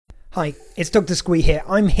Hi, it's Dr. Squee here.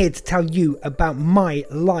 I'm here to tell you about my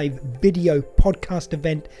live video podcast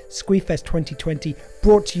event, Squeefest 2020,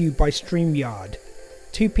 brought to you by StreamYard.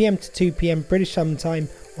 2pm to 2pm British Summer Time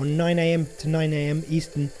on 9am to 9am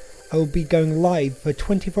Eastern. I will be going live for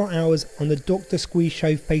 24 hours on the Dr. Squee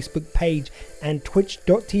Show Facebook page and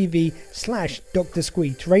twitch.tv/Dr.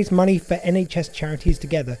 Squee to raise money for NHS charities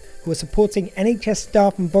together who are supporting NHS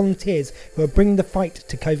staff and volunteers who are bringing the fight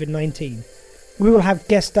to COVID-19. We will have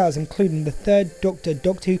guest stars including the third Doctor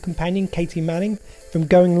Who companion Katie Manning. From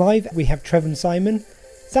Going Live, we have Trevor Simon.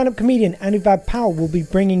 Stand-up comedian Anubhav Powell will be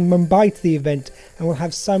bringing Mumbai to the event, and we'll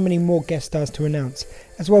have so many more guest stars to announce.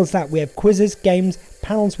 As well as that, we have quizzes, games,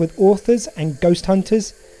 panels with authors and ghost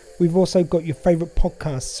hunters. We've also got your favourite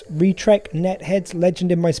podcasts, Retrek, Netheads,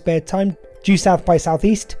 Legend in My Spare Time, Due South by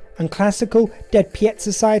Southeast, Unclassical, Dead Piet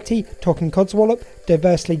Society, Talking Codswallop,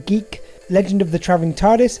 Diversely Geek, Legend of the Travelling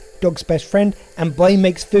TARDIS, Dog's Best Friend, and Blay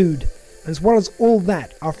Makes Food. As well as all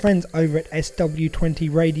that, our friends over at SW20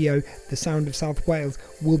 Radio, the Sound of South Wales,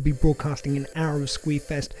 will be broadcasting an hour of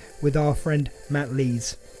Squeefest with our friend Matt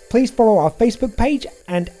Lees. Please follow our Facebook page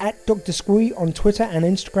and at Dr. Squee on Twitter and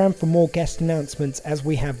Instagram for more guest announcements as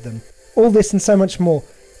we have them. All this and so much more.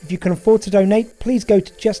 If you can afford to donate, please go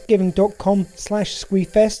to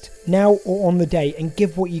justgiving.com/Squeefest now or on the day and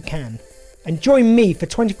give what you can. And join me for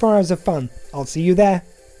 24 hours of fun. I'll see you there.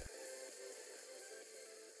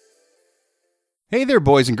 Hey there,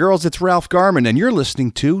 boys and girls. It's Ralph Garman, and you're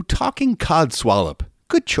listening to Talking Codswallop.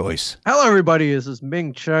 Good choice. Hello, everybody. This is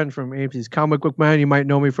Ming Chen from AMC's Comic Book Man. You might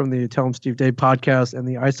know me from the Tell 'em Steve Dave podcast and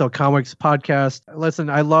the I Sell Comics podcast. Listen,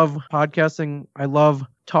 I love podcasting. I love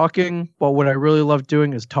talking, but what I really love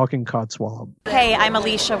doing is talking Codswallop. Hey, I'm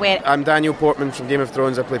Alicia Witt. I'm Daniel Portman from Game of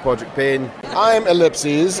Thrones. I play Podrick Payne. I'm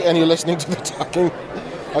Ellipses, and you're listening to the Talking...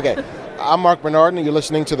 Okay, I'm Mark Bernard, and you're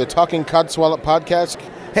listening to the Talking Codswallop podcast.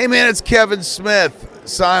 Hey man, it's Kevin Smith,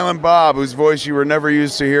 Silent Bob, whose voice you were never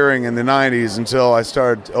used to hearing in the 90s until I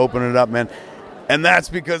started opening it up, man. And that's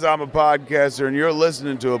because I'm a podcaster and you're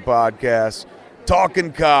listening to a podcast,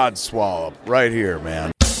 Talking Codswallop, right here,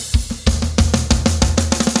 man.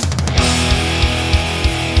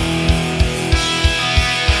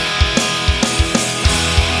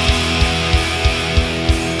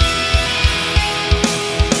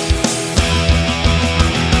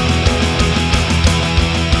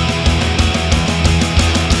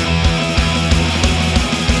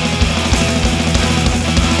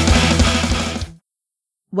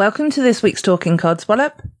 Welcome to this week's Talking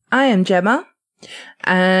Codswallop. I am Gemma,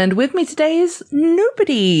 and with me today is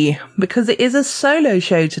nobody, because it is a solo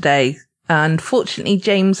show today. Unfortunately,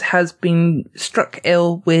 James has been struck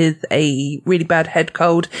ill with a really bad head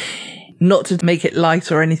cold. Not to make it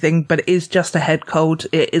light or anything, but it is just a head cold.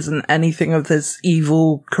 It isn't anything of this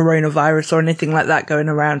evil coronavirus or anything like that going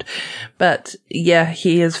around. But yeah,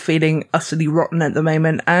 he is feeling utterly rotten at the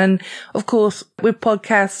moment. And of course, with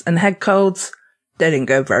podcasts and head colds, they didn't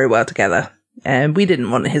go very well together. And we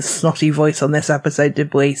didn't want his snotty voice on this episode,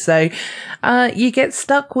 did we? So, you get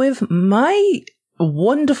stuck with my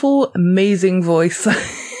wonderful, amazing voice.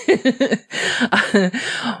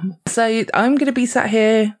 So I'm going to be sat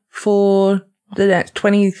here for the next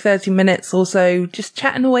 20, 30 minutes or so, just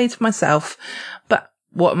chatting away to myself. But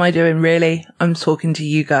what am I doing really? I'm talking to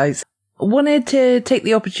you guys. Wanted to take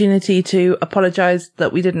the opportunity to apologize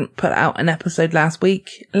that we didn't put out an episode last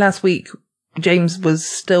week. Last week, James was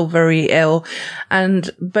still very ill, and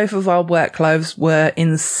both of our work lives were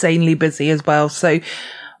insanely busy as well. So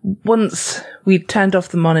once we turned off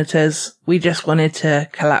the monitors, we just wanted to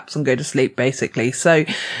collapse and go to sleep, basically. So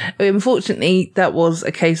unfortunately, that was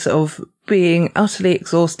a case of being utterly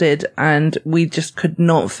exhausted, and we just could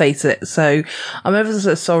not face it. So I'm ever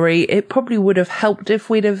so sorry. It probably would have helped if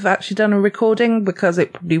we'd have actually done a recording, because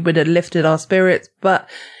it probably would have lifted our spirits. But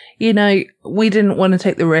you know, we didn't want to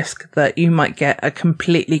take the risk that you might get a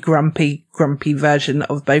completely grumpy version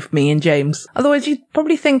of both me and James. Otherwise, you'd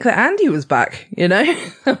probably think that Andy was back, you know?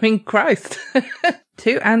 I mean, Christ.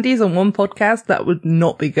 2 Andys on one podcast, that would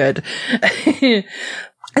not be good.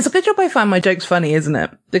 It's a good job I find my jokes funny, isn't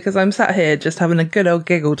it? Because I'm sat here just having a good old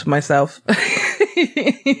giggle to myself.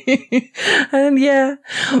 And yeah,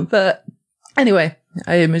 but anyway,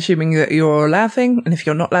 I am assuming that you're all laughing. And if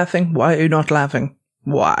you're not laughing, why are you not laughing?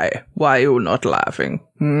 Why? Why are you not laughing?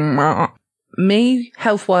 Me,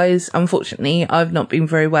 health-wise, unfortunately, I've not been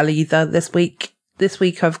very well either this week. This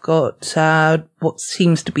week I've got what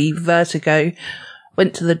seems to be vertigo.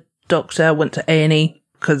 Went to the doctor, went to A&E,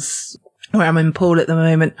 because where I'm in Poole at the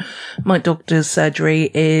moment, my doctor's surgery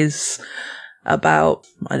is about,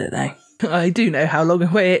 I don't know. I do know how long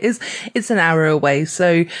away it is. It's an hour away,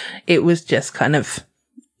 so it was just kind of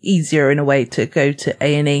easier in a way to go to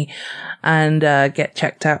A&E and get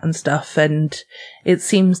checked out and stuff. And it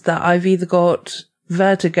seems that I've either got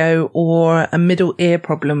vertigo or a middle ear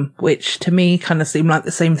problem, which to me kind of seem like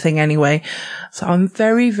the same thing anyway. So I'm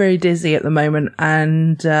very, very dizzy at the moment,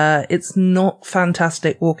 and it's not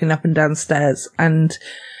fantastic walking up and down stairs, and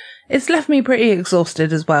it's left me pretty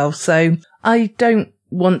exhausted as well. So I don't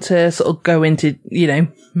want to sort of go into,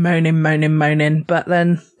 moaning, but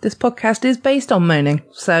then this podcast is based on moaning.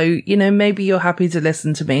 So, maybe you're happy to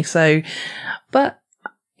listen to me. So, but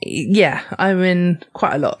yeah, I'm in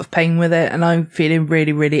quite a lot of pain with it, and I'm feeling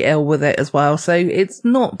really, really ill with it as well. So it's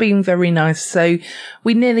not been very nice. So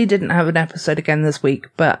we nearly didn't have an episode again this week,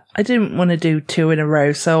 but I didn't want to do 2 in a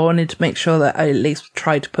row. So I wanted to make sure that I at least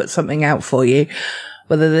tried to put something out for you.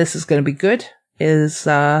 Whether this is going to be good is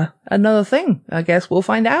another thing. I guess we'll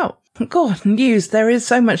find out. God, news. There is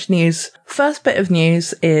so much news. First bit of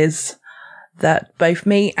news is that both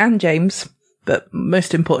me and James, but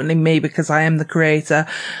most importantly me, because I am the creator,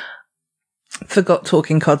 forgot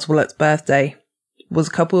Talking Codswallop's birthday. It was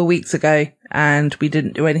a couple of weeks ago, and we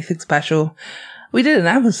didn't do anything special. We did an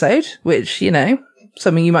episode, which,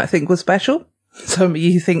 some of you might think was special. Some of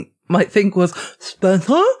you might think was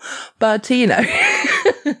special, but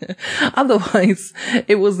otherwise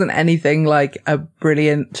it wasn't anything like a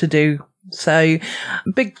brilliant to do. So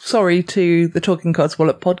big sorry to the Talking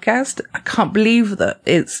Codswallop podcast. I can't believe that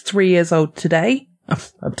it's 3 years old today.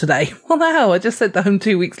 Today. What the hell? I just said that I'm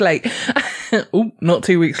 2 weeks late. Oh, not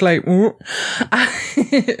 2 weeks late.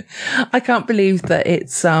 I can't believe that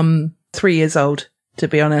it's 3 years old. To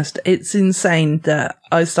be honest, it's insane that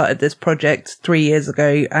I started this project 3 years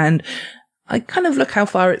ago, and I kind of look how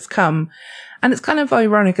far it's come. And it's kind of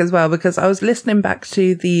ironic as well, because I was listening back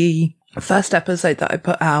to the first episode that I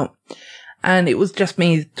put out, and it was just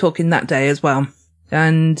me talking that day as well.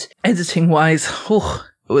 And editing wise,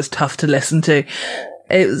 it was tough to listen to.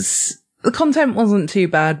 The content wasn't too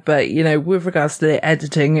bad, but with regards to the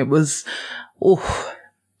editing, it was,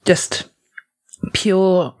 just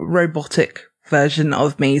pure robotic version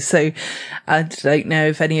of me. So I don't know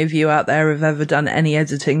if any of you out there have ever done any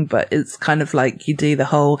editing, but it's kind of like you do the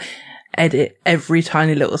whole edit every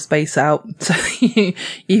tiny little space out, so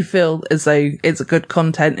you feel as though it's a good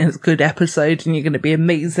content and it's a good episode and you're going to be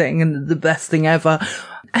amazing and the best thing ever,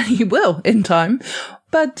 and you will in time,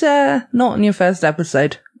 but not on your first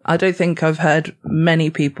episode. I don't think I've heard many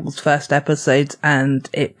people's first episodes and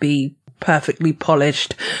it be perfectly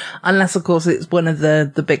polished, unless of course it's one of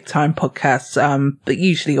the big time podcasts, but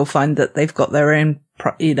usually you'll find that they've got their own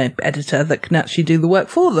editor that can actually do the work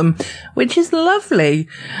for them, which is lovely.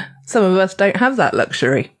 Some of us don't have that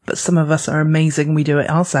luxury, but some of us are amazing. We do it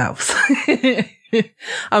ourselves. I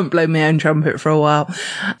haven't blown my own trumpet for a while.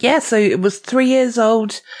 Yeah, so it was 3 years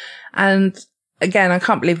old, and again, I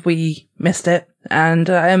can't believe we missed it, and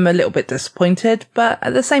I am a little bit disappointed, but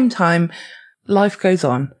at the same time, life goes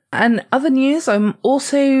on. And other news, I'm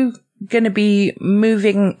also going to be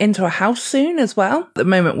moving into a house soon as well. At the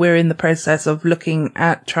moment, we're in the process of looking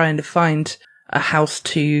at trying to find a house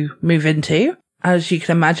to move into. As you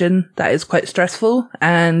can imagine, that is quite stressful,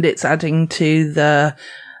 and it's adding to the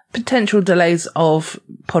potential delays of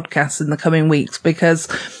podcasts in the coming weeks, because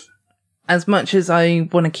as much as I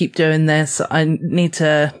want to keep doing this, I need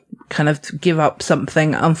to kind of give up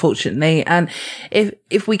something, unfortunately. And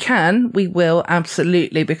if we can, we will,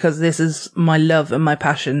 absolutely, because this is my love and my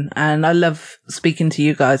passion, and I love speaking to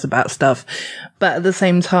you guys about stuff. But at the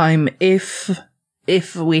same time, if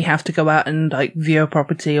we have to go out and view a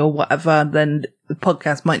property or whatever, then the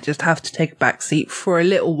podcast might just have to take a back seat for a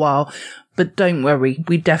little while. But don't worry,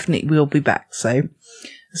 we definitely will be back. So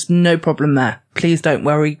there's no problem there. Please don't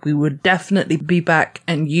worry. We will definitely be back,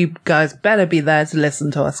 and you guys better be there to listen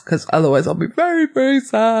to us, because otherwise I'll be very, very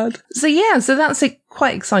sad. So yeah, so that's a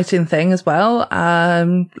quite exciting thing as well. Like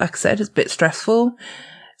I said, it's a bit stressful.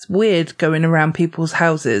 It's weird going around people's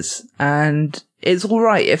houses, and it's all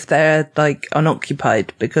right if they're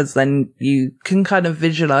unoccupied, because then you can kind of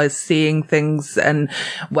visualize seeing things and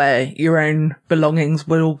where your own belongings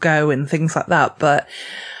will all go and things like that. But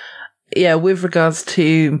yeah, with regards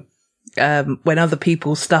to when other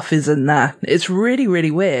people's stuff isn't there, it's really,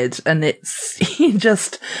 really weird. And it's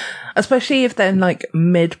just, especially if they're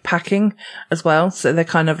mid packing as well. So they're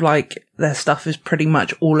kind of their stuff is pretty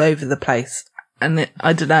much all over the place. And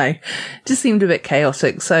I don't know, it just seemed a bit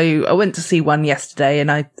chaotic. So I went to see one yesterday,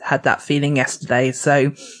 and I had that feeling yesterday.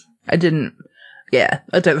 So I don't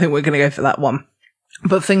think we're going to go for that one.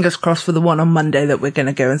 But fingers crossed for the one on Monday that we're going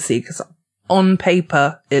to go and see, because on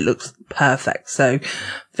paper it looks perfect. So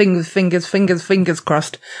fingers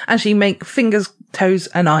crossed. Actually, make fingers toes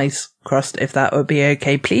and eyes crossed, if that would be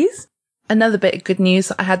okay, please. Another bit of good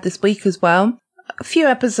news I had this week as well. A few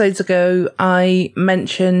episodes ago, I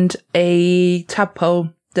mentioned a tadpole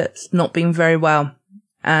that's not been very well.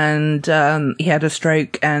 And he had a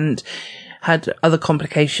stroke and had other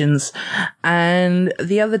complications. And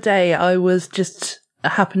the other day, I was just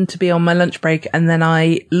happened to be on my lunch break, and then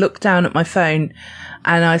I looked down at my phone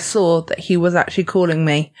and I saw that he was actually calling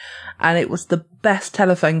me. And it was the best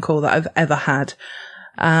telephone call that I've ever had.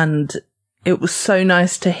 And it was so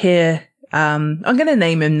nice to hear, I'm going to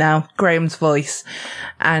name him now, Graham's voice.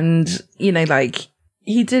 And, you know, like,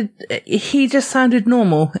 he just sounded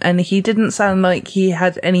normal, and he didn't sound like he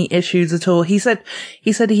had any issues at all. He said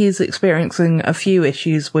he's experiencing a few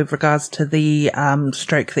issues with regards to the,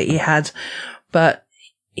 stroke that he had, but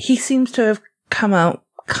he seems to have come out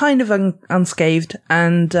kind of unscathed,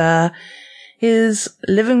 and, is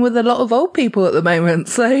living with a lot of old people at the moment.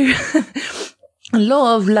 So a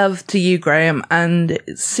lot of love to you, Graham, and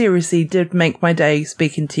it seriously did make my day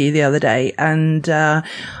speaking to you the other day. And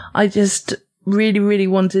I just really, really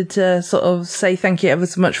wanted to sort of say thank you ever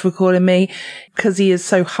so much for calling me, because he is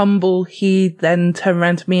so humble. He then turned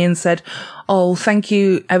around to me and said, "Oh, thank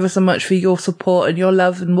you ever so much for your support and your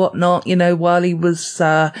love and whatnot, you know, while he was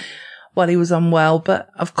unwell." But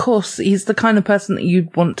of course, he's the kind of person that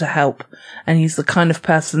you'd want to help. And he's the kind of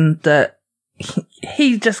person that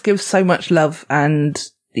he just gives so much love. And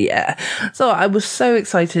yeah, so I was so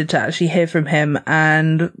excited to actually hear from him.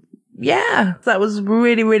 And yeah, that was a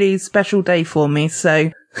really, really special day for me. So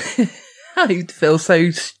I feel so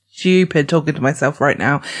stupid talking to myself right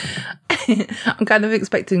now. I'm kind of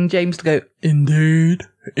expecting James to go, "Indeed,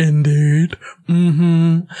 indeed,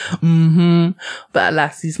 but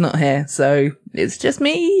alas, he's not here, so it's just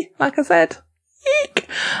me, like I said. Eek.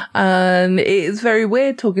 And it is very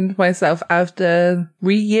weird talking to myself after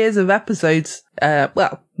 3 years of episodes,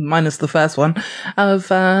 well, minus the first one, of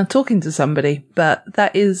talking to somebody, but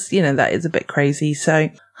that is, you know, that is a bit crazy. So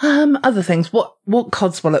other things, what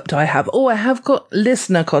codswallop do I have? Oh, I have got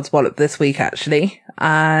listener codswallop this week, actually,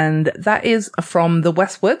 and that is from the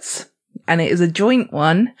Westwoods. And it is a joint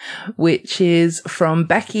one, which is from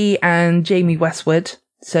Becky and Jamie Westwood.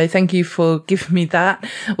 So thank you for giving me that.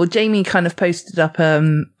 Well, Jamie kind of posted up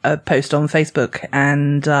a post on Facebook,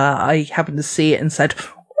 and I happened to see it and said,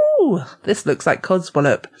 "Ooh, this looks like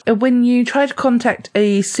codswallop." When you try to contact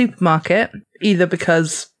a supermarket, either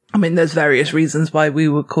because, I mean, there's various reasons why we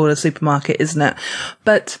would call a supermarket, isn't it?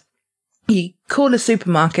 But you call a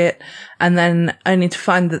supermarket and then only to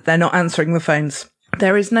find that they're not answering the phones.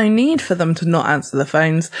 There is no need for them to not answer the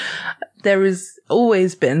phones. There has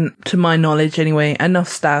always been, to my knowledge anyway, enough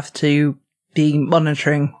staff to be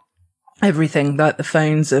monitoring everything, like the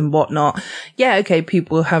phones and whatnot. Yeah, okay,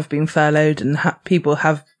 people have been furloughed and people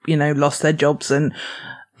have, you know, lost their jobs, and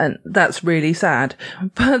that's really sad.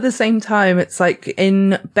 But at the same time, it's like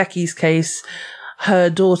in Becky's case,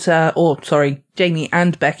 her daughter, or sorry, Jamie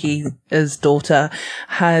and Becky's daughter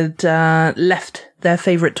had left their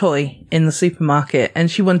favourite toy in the supermarket,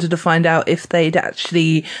 and she wanted to find out if they'd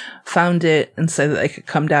actually found it and so that they could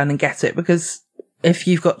come down and get it, because if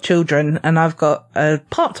you've got children, and I've got a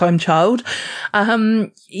part-time child,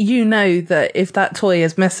 you know that if that toy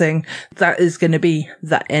is missing, that is going to be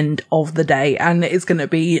the end of the day, and it's going to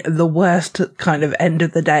be the worst kind of end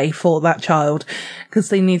of the day for that child, because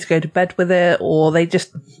they need to go to bed with it, or they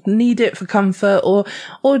just need it for comfort,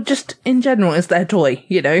 or just in general, it's their toy,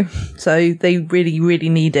 you know, so they really, really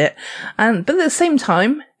need it. But at the same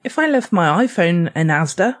time, if I left my iPhone in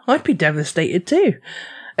Asda, I'd be devastated too.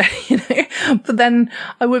 You know, but then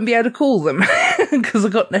I wouldn't be able to call them because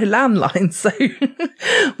I've got no landline. So,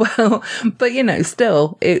 well, but you know,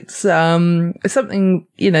 still, it's something,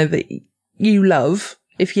 you know, that you love.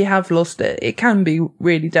 If you have lost it, it can be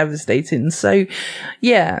really devastating. So,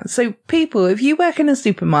 yeah. So people, if you work in a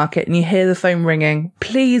supermarket and you hear the phone ringing,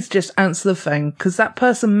 please just answer the phone, because that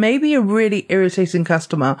person may be a really irritating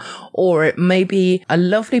customer, or it may be a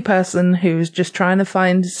lovely person who's just trying to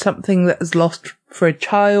find something that is lost for a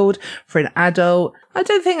child, for an adult. I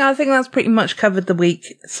think that's pretty much covered the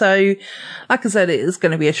week. So, like I said, it is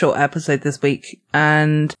going to be a short episode this week.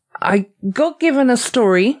 And I got given a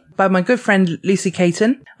story by my good friend Lucy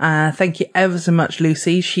Caton. Thank you ever so much,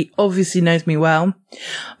 Lucy. She obviously knows me well,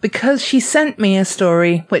 because she sent me a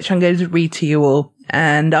story, which I'm going to read to you all.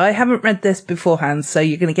 And I haven't read this beforehand, so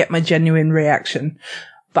you're going to get my genuine reaction.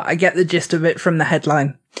 But I get the gist of it from the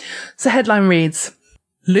headline. So headline reads,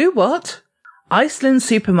 "Lou what? Iceland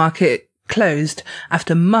supermarket closed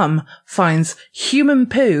after mum finds human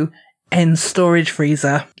poo in storage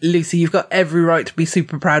freezer. Lucy, you've got every right to be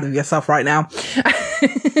super proud of yourself right now.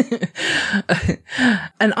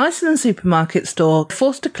 An Iceland supermarket store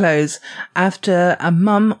forced to close after a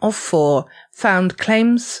mum of 4 found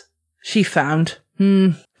claims she found.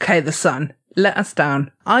 Okay, The Sun, let us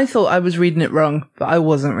down. I thought I was reading it wrong, but I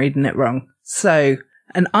wasn't reading it wrong. So,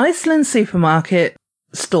 an Iceland supermarket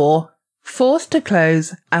store forced to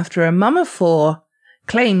close after a mum of 4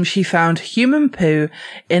 claims she found human poo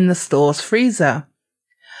in the store's freezer.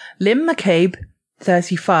 Lynn McCabe,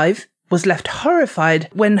 35, was left horrified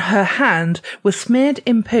when her hand was smeared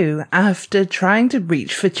in poo after trying to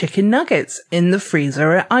reach for chicken nuggets in the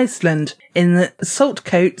freezer at Iceland in the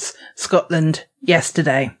Saltcoats, Scotland,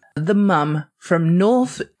 yesterday. The mum from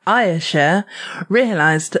North Ayrshire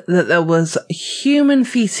realised that there was human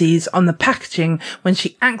faeces on the packaging when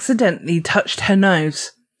she accidentally touched her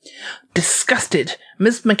nose. Disgusted,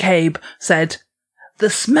 Miss McCabe said, "The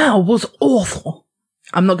smell was awful."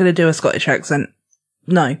 I'm not going to do a Scottish accent.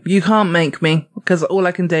 No, you can't make me, because all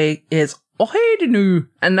I can do is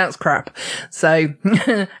and that's crap. So,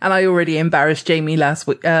 and I already embarrassed Jamie last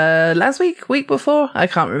week before, I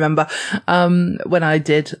can't remember, when I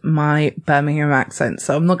did my Birmingham accent.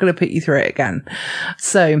 So I'm not going to put you through it again.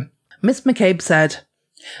 So, Miss McCabe said,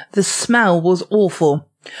 "The smell was awful.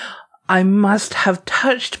 I must have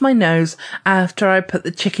touched my nose after I put the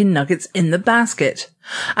chicken nuggets in the basket.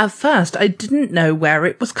 At first, I didn't know where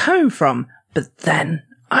it was coming from, but then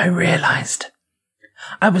I realised.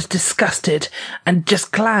 I was disgusted and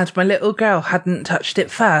just glad my little girl hadn't touched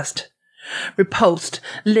it first." Repulsed,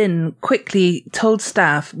 Lynn quickly told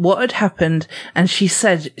staff what had happened, and she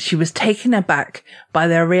said she was taken aback by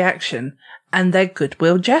their reaction and their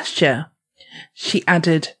goodwill gesture. She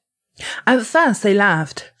added, "At first they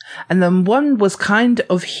laughed, and then one was kind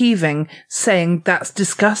of heaving, saying that's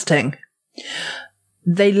disgusting.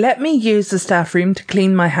 They let me use the staff room to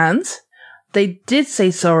clean my hands. They did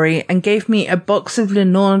say sorry and gave me a box of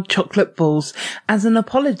Lenore chocolate balls as an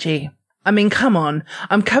apology. I mean, come on,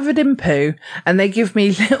 I'm covered in poo and they give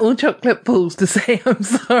me little chocolate balls to say I'm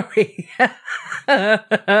sorry." Oh,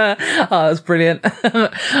 that's brilliant.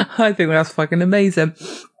 I think that's fucking amazing.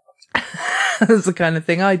 That's the kind of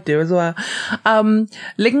thing I'd do as well.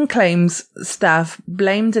 Lynn claims staff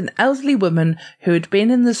blamed an elderly woman who had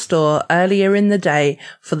been in the store earlier in the day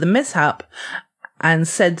for the mishap and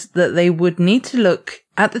said that they would need to look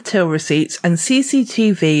at the till receipts and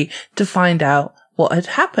CCTV to find out what had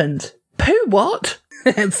happened. Poo what?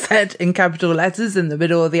 It said in capital letters in the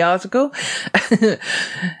middle of the article.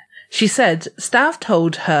 She said staff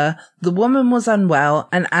told her the woman was unwell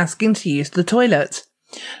and asking to use the toilet.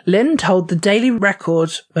 Lynn told the Daily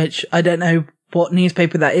Record, which I don't know what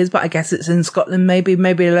newspaper that is, but I guess it's in Scotland, maybe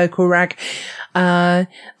a local rag.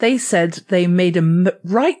 They said they made a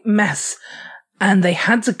right mess and they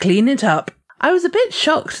had to clean it up. I was a bit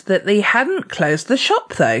shocked that they hadn't closed the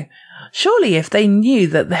shop though. Surely if they knew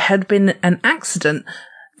that there had been an accident,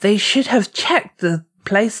 they should have checked the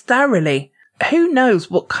place thoroughly. Who knows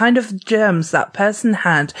what kind of germs that person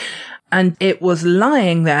had, and it was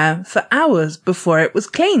lying there for hours before it was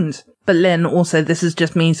cleaned. But Lynn, also, this is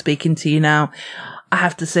just me speaking to you now, I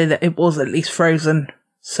have to say that it was at least frozen.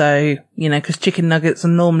 So, you know, because chicken nuggets are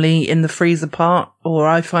normally in the freezer part, or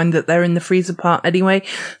I find that they're in the freezer part anyway.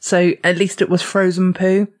 So at least it was frozen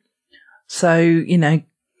poo. So, you know,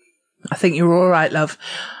 I think you're all right, love.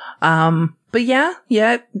 But yeah,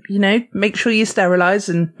 you know, make sure you sterilize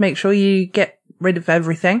and make sure you get rid of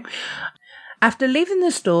everything. After leaving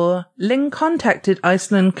the store, Lynn contacted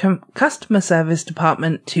Iceland customer service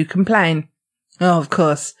department to complain. Oh, of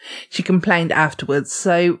course, she complained afterwards.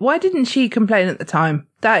 So why didn't she complain at the time?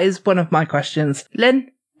 That is one of my questions.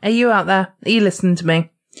 Lynn, are you out there? Are you listening to me?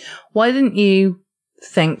 Why didn't you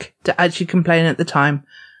think to actually complain at the time?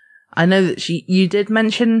 I know that you did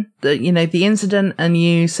mention that, you know, the incident and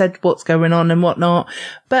you said what's going on and whatnot,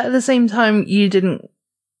 but at the same time, you didn't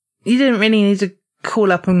really need to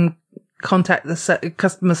call up and contact the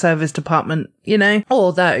customer service department, you know?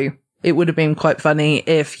 Although it would have been quite funny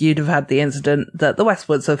if you'd have had the incident that the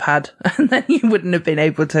Westwoods have had and then you wouldn't have been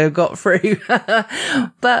able to have got through.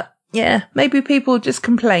 But yeah, maybe people just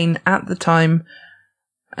complain at the time.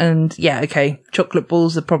 And yeah, okay, chocolate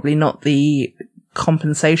balls are probably not the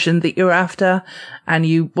compensation that you're after and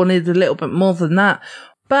you wanted a little bit more than that.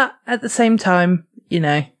 But at the same time, you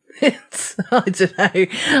know, it's, I don't know.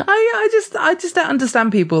 I just don't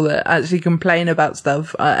understand people that actually complain about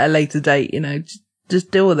stuff at a later date, you know.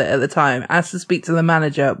 Just deal with it at the time. Ask to speak to the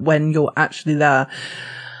manager when you're actually there.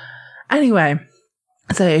 Anyway,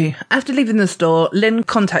 So, after leaving the store, Lynn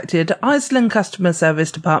contacted Iceland Customer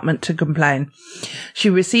Service Department to complain. She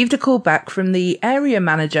received a call back from the area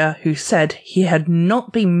manager who said he had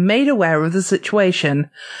not been made aware of the situation.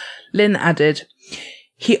 Lynn added,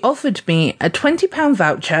 "He offered me a £20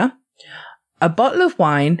 voucher, a bottle of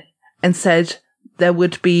wine, and said there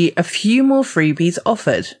would be a few more freebies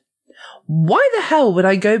offered. Why the hell would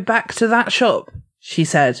I go back to that shop?" she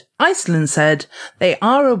said. Iceland said they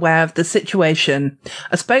are aware of the situation.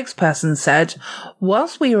 A spokesperson said,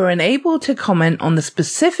 "Whilst we were unable to comment on the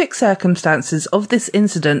specific circumstances of this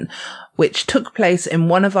incident, which took place in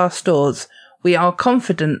one of our stores, we are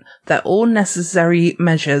confident that all necessary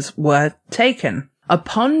measures were taken.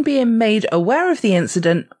 Upon being made aware of the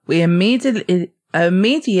incident, we immediately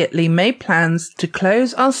made plans to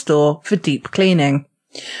close our store for deep cleaning.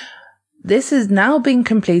 This has now been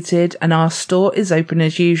completed and our store is open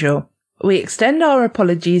as usual. We extend our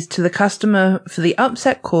apologies to the customer for the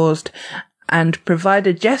upset caused and provide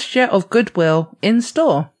a gesture of goodwill in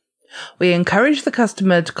store. We encourage the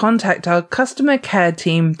customer to contact our customer care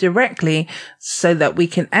team directly so that we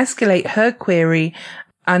can escalate her query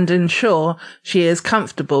and ensure she is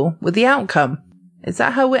comfortable with the outcome." Is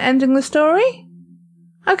that how we're ending the story?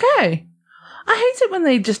 Okay. I hate it when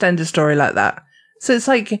they just end a story like that. So it's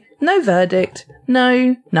like, no verdict,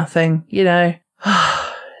 no nothing, you know.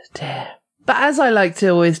 Oh, dear. But as I like to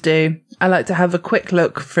always do, I like to have a quick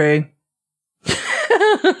look through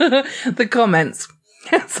the comments.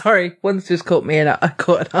 Sorry, one's just caught me and I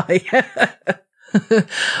caught an eye.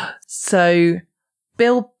 So,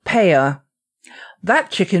 Bill Payer.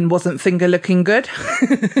 "That chicken wasn't finger looking good."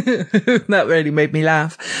 That really made me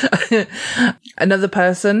laugh. Another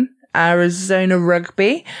person, Arizona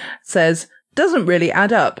Rugby, says, "Doesn't really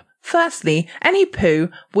add up. Firstly, any poo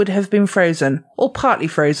would have been frozen or partly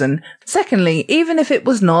frozen. Secondly, even if it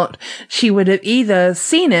was not, she would have either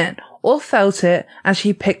seen it or felt it as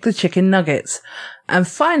she picked the chicken nuggets. And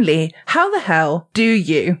finally, how the hell do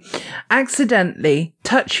you accidentally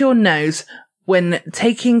touch your nose when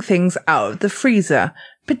taking things out of the freezer,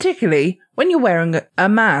 particularly when you're wearing a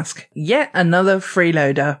mask?" Yet another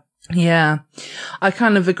freeloader. Yeah, I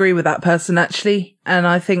kind of agree with that person, actually. And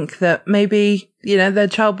I think that maybe, you know, their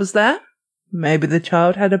child was there. Maybe the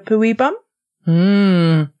child had a pooey bum.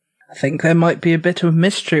 I think there might be a bit of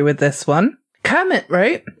mystery with this one. Kermit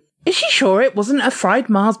wrote, "Is she sure it wasn't a fried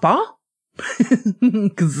Mars bar?"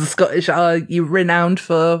 Because the Scottish are renowned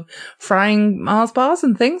for frying Mars bars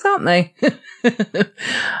and things, aren't they?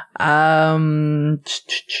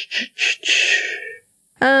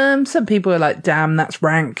 Some people are like, "Damn, that's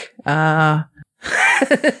rank."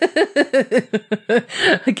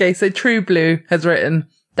 Okay, so True Blue has written,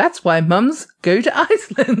 "That's why mums go to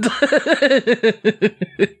Iceland."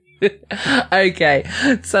 Okay,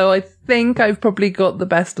 so I think I've probably got the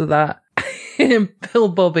best of that. Bill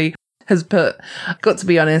Bobby has put, "Got to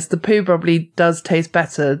be honest, the poo probably does taste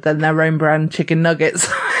better than their own brand chicken nuggets."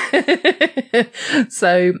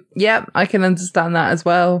 So, yeah, I can understand that as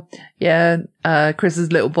well. Yeah,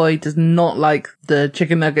 Chris's little boy does not like the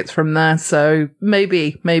chicken nuggets from there, so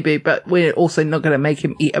maybe, but we're also not going to make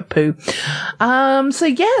him eat a poo.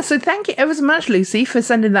 So thank you ever so much, Lucy, for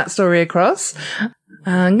sending that story across.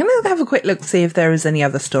 I'm going to have a quick look to see if there is any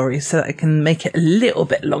other stories so that I can make it a little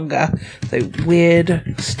bit longer. So,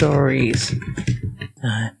 weird stories.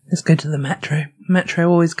 Let's go to the Metro. Metro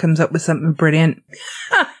always comes up with something brilliant.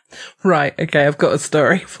 Right, okay, I've got a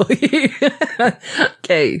story for you.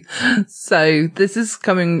 Okay, so this is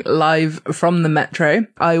coming live from the Metro.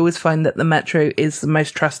 I always find that the Metro is the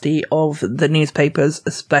most trusty of the newspapers,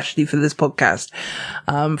 especially for this podcast.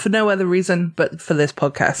 For no other reason, but for this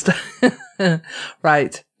podcast.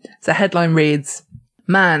 Right, so headline reads,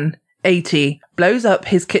 "Man, 80, blows up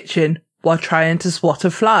his kitchen while trying to swat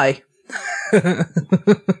a fly."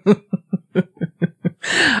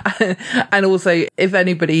 And also, if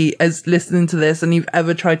anybody is listening to this and you've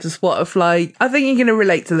ever tried to swat a fly, I think you're going to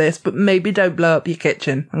relate to this, but maybe don't blow up your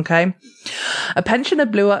kitchen, okay? A pensioner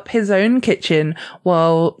blew up his own kitchen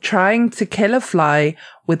while trying to kill a fly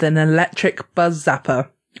with an electric buzz zapper.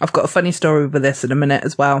 I've got a funny story with this in a minute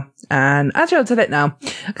as well. And actually, I'll tell it now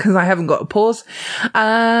because I haven't got a pause.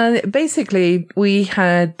 Basically,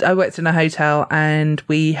 I worked in a hotel and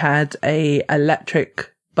we had a electric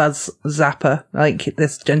buzz zapper like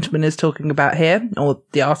this gentleman is talking about here, or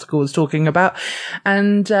the article was talking about.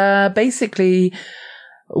 And basically,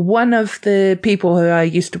 one of the people who I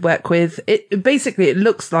used to work with, it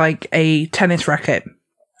looks like a tennis racket.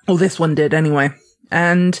 Or this one did anyway.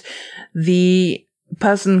 And the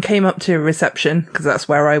person came up to reception, because that's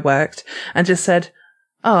where I worked, and just said,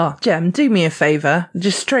 "Oh, Jem, do me a favour.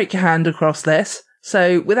 Just stroke your hand across this."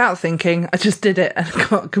 So without thinking, I just did it and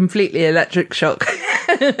got completely electric shock.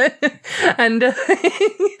 And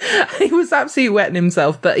he was absolutely wetting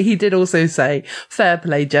himself, but he did also say, fair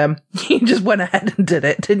play, Jem. You just went ahead and did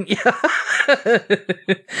it, didn't you?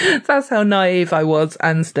 That's how naive I was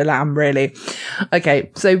and still am, really.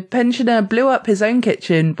 Okay, so pensioner blew up his own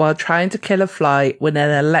kitchen while trying to kill a fly with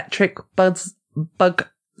an electric bug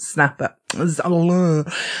snapper.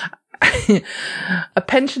 A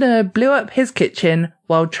pensioner blew up his kitchen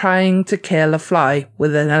while trying to kill a fly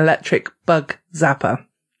with an electric bug zapper.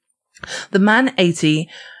 The man, 80,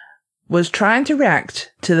 was trying to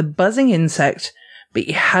react to the buzzing insect, but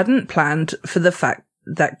he hadn't planned for the fact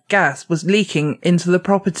that gas was leaking into the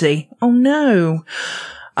property. Oh no.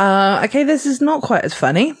 Okay, this is not quite as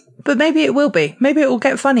funny, but maybe it will be. Maybe it will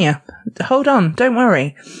get funnier. Hold on, don't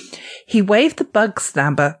worry. He waved the bug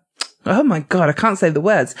snapper. Oh my God, I can't say the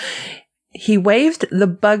words. He waved the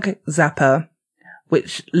bug zapper,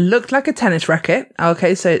 which looked like a tennis racket.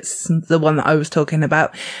 Okay, so it's the one that I was talking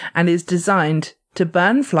about, and is designed to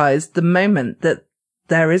burn flies the moment that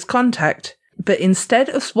there is contact. But instead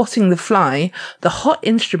of swatting the fly, the hot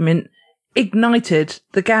instrument ignited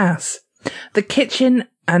the gas. The kitchen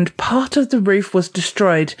and part of the roof was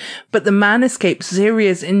destroyed, but the man escaped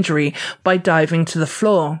serious injury by diving to the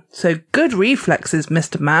floor. So good reflexes,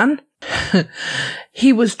 Mr. Man.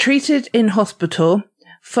 He was treated in hospital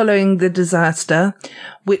following the disaster,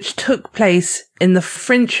 which took place in the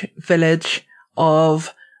French village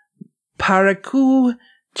of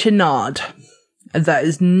Paracou-Chenard. That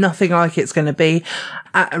is nothing like it's going to be,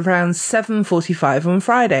 at around 7:45 on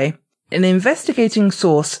Friday. An investigating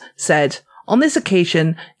source said, on this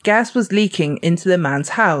occasion, gas was leaking into the man's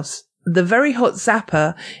house. The very hot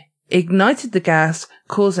zapper ignited the gas,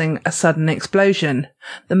 causing a sudden explosion.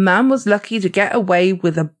 The man was lucky to get away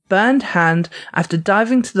with a burned hand after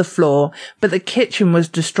diving to the floor, but the kitchen was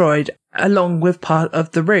destroyed, along with part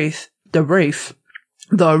of the roof. The roof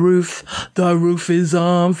is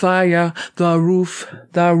on fire. The roof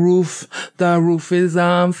is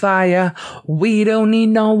on fire. We don't need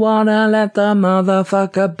no water, let the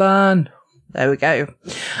motherfucker burn. There we go.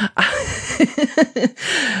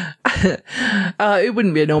 It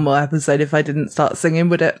wouldn't be a normal episode if I didn't start singing,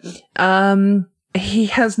 would it? He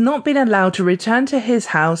has not been allowed to return to his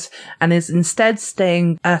house and is instead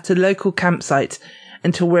staying at a local campsite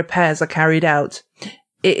until repairs are carried out.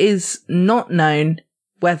 It is not known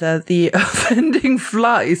whether the offending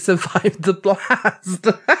fly survived the blast.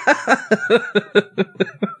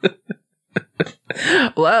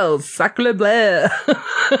 Well, sacre bleu.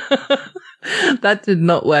 That did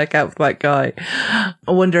not work out for that guy.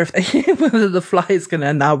 I wonder if whether the fly is going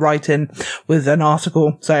to now write in with an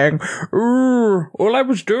article saying, all I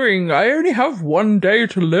was doing, I only have one day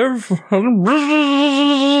to live.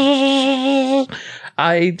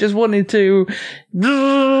 I just wanted to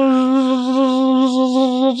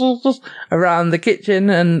around the kitchen,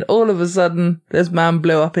 and all of a sudden this man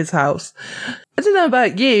blew up his house. I don't know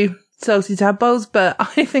about you, Salty Tadpoles, but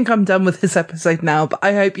I think I'm done with this episode now, but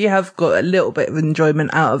I hope you have got a little bit of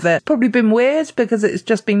enjoyment out of it. It's probably been weird because it's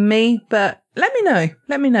just been me, but let me know.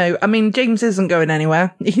 I mean, James isn't going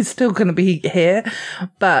anywhere. He's still going to be here,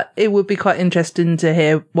 but it would be quite interesting to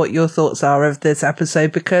hear what your thoughts are of this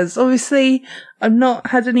episode, because obviously I've not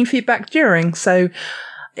had any feedback during. So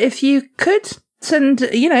if you could send,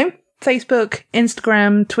 Facebook,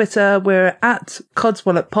 Instagram, Twitter, we're at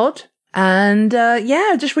CodswallopPod. And,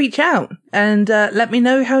 just reach out and, let me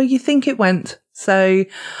know how you think it went. So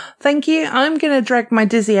thank you. I'm going to drag my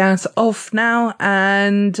dizzy ass off now.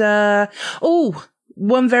 And,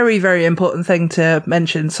 one very, very important thing to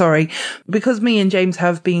mention. Sorry, because me and James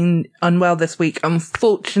have been unwell this week.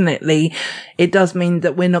 Unfortunately, it does mean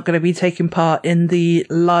that we're not going to be taking part in the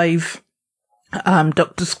live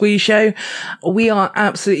Dr. Squeeze show. We are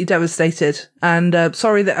absolutely devastated, and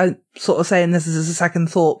sorry that I'm sort of saying this as a second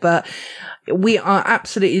thought, but we are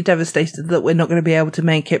absolutely devastated that we're not going to be able to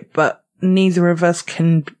make it, but neither of us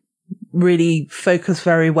can really focus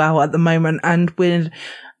very well at the moment. And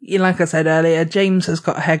like I said earlier, James has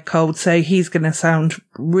got a head cold, so he's going to sound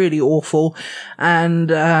really awful. And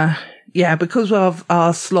because of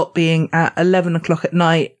our slot being at 11 o'clock at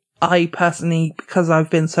night, I personally, because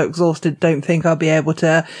I've been so exhausted, don't think I'll be able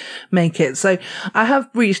to make it. So I have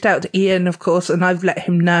reached out to Ian, of course, and I've let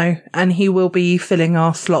him know, and he will be filling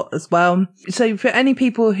our slot as well. So for any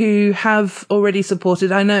people who have already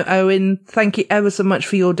supported, I know, Owen, thank you ever so much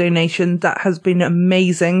for your donation. That has been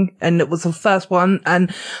amazing. And it was the first one,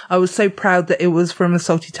 and I was so proud that it was from a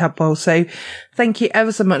Salty Tadpole. So thank you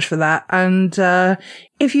ever so much for that. And,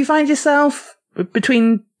 if you find yourself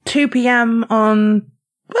between 2 p.m. on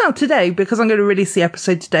well, today, because I'm going to release the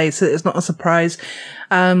episode today, so it's not a surprise.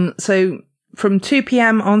 So from 2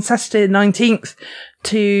 p.m. on Saturday the 19th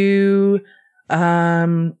to,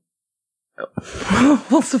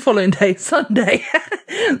 what's the following day? Sunday.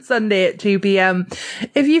 Sunday at 2 p.m.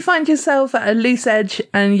 If you find yourself at a loose edge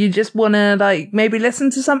and you just want to like maybe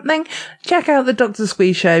listen to something, check out the Dr.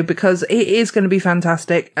 Squee show, because it is going to be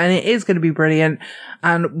fantastic and it is going to be brilliant.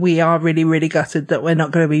 And we are really, really gutted that we're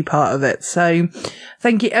not going to be part of it. So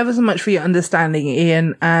thank you ever so much for your understanding,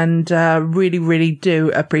 Ian, and really, really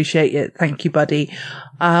do appreciate it. Thank you, buddy.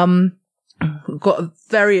 We've got a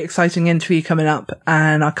very exciting interview coming up,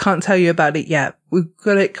 and I can't tell you about it yet. We've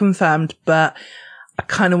got it confirmed, but I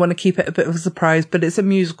kind of want to keep it a bit of a surprise, but it's a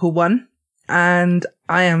musical one, and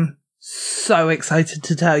I am so excited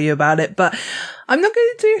to tell you about it, but I'm going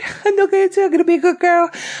to be a good girl.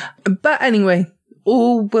 But anyway,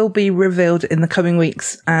 all will be revealed in the coming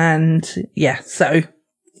weeks, and yeah, so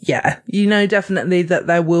yeah, you know definitely that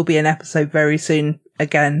there will be an episode very soon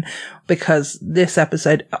again, because this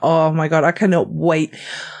episode, oh my god, I cannot wait.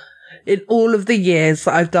 In all of the years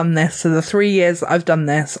that I've done this, so the 3 years that I've done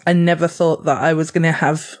this, I never thought that I was going to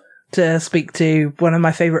have to speak to one of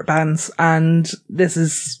my favourite bands, and this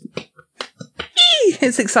is,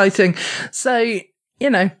 it's exciting. So, you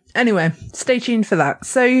know, anyway, stay tuned for that.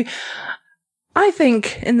 So, I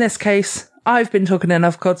think in this case, I've been talking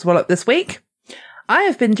enough Codswallop this week. I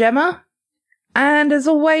have been Gemma, and as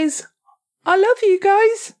always, I love you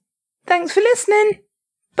guys. Thanks for listening.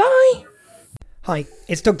 Bye. Hi,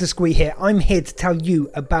 it's Dr. Squee here. I'm here to tell you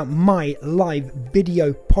about my live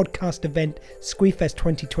video podcast event, Squeefest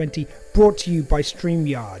 2020, brought to you by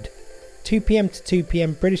StreamYard. 2 p.m. to 2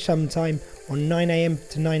 p.m. British Summer Time on 9 a.m.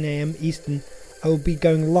 to 9 a.m. Eastern. I will be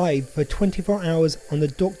going live for 24 hours on the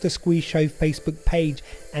Dr. Squee Show Facebook page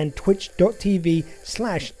and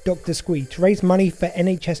twitch.tv/Dr. Squee to raise money for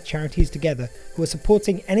NHS charities together, who are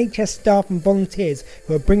supporting NHS staff and volunteers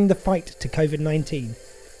who are bringing the fight to COVID-19.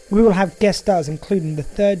 We will have guest stars including the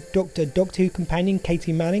third Doctor Who companion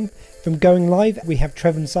Katie Manning. From Going Live, we have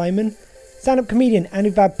Trevor Simon. Stand-up comedian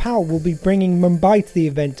Anubhav Powell will be bringing Mumbai to the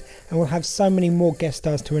event, and we'll have so many more guest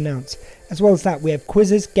stars to announce. As well as that, we have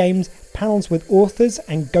quizzes, games, panels with authors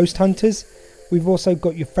and ghost hunters. We've also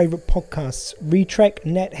got your favourite podcasts: Retrek,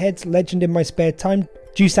 Netheads, Legend in My Spare Time,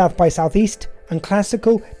 Due South by Southeast,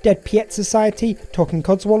 Unclassical, Dead Piet Society, Talking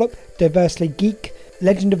Codswallop, Diversely Geek,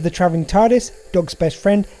 Legend of the Travelling TARDIS, Dog's Best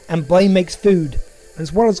Friend, and Blame Makes Food.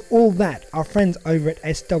 As well as all that, our friends over at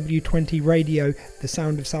SW20 Radio, the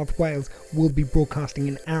Sound of South Wales, will be broadcasting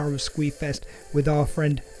an hour of Squeefest with our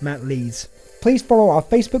friend Matt Lees. Please follow our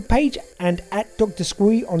Facebook page and at Dr.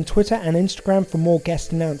 Squee on Twitter and Instagram for more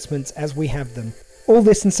guest announcements as we have them. All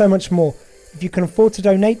this and so much more. If you can afford to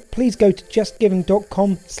donate, please go to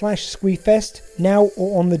justgiving.com/Squeefest now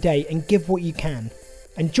or on the day and give what you can.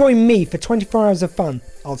 And join me for 24 hours of fun.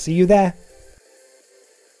 I'll see you there.